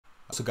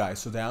So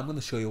guys, today I'm going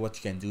to show you what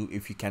you can do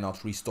if you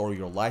cannot restore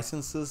your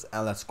licenses,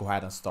 and let's go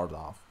ahead and start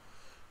off.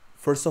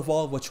 First of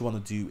all, what you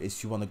want to do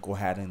is you want to go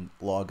ahead and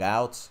log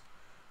out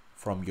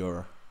from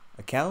your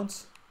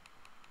account.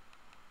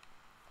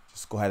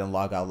 Just go ahead and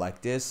log out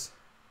like this.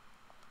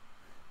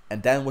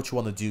 And then what you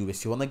want to do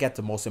is you want to get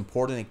the most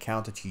important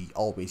account that you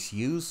always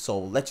use. So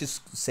let's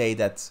just say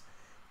that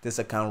this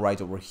account right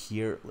over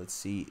here, let's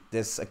see,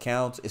 this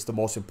account is the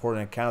most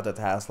important account that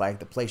has like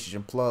the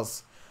PlayStation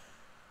Plus,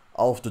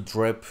 all of the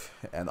drip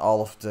and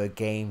all of the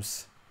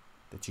games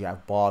that you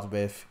have bought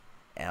with.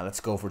 And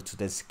let's go over to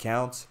this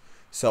account.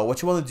 So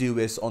what you want to do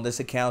is on this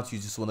account, you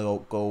just want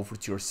to go over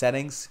to your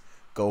settings,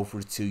 go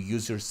over to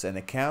users and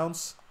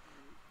accounts,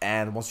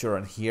 and once you're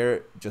on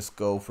here, just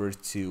go over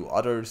to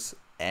others,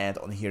 and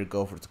on here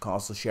go over to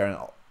console sharing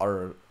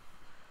or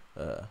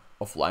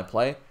offline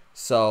play.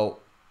 So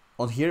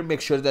on here,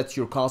 make sure that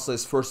your console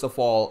is first of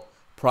all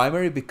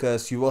primary,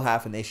 because you will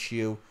have an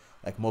issue,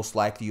 like most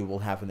likely you will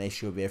have an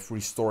issue with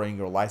restoring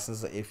your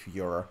license if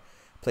your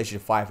PlayStation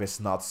 5 is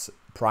not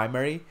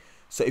primary.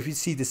 So if you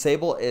see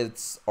disable,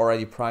 it's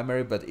already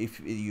primary, but if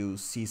you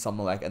see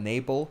something like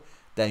enable,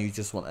 then you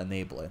just want to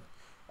enable it.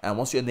 And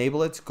once you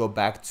enable it, go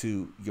back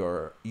to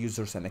your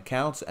users and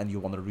accounts, and you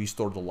want to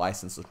restore the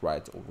licenses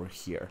right over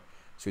here.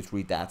 So it's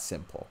really that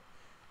simple.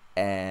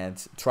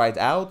 And try it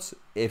out.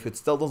 If it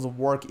still doesn't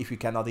work, if you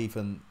cannot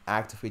even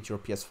activate your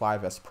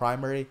PS5 as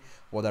primary,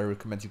 what I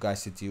recommend you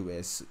guys to do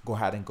is go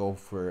ahead and go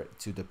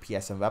to the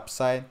PSN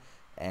website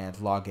and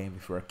log in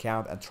with your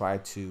account and try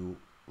to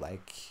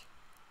like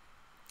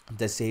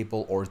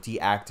disable or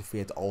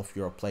deactivate all of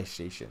your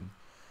PlayStation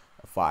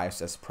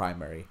 5s as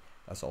primary.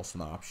 That's also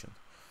an option.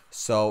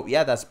 So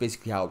yeah, that's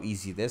basically how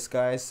easy it is,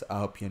 guys. I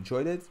hope you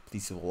enjoyed it.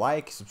 Please leave a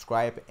like,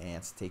 subscribe,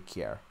 and take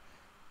care.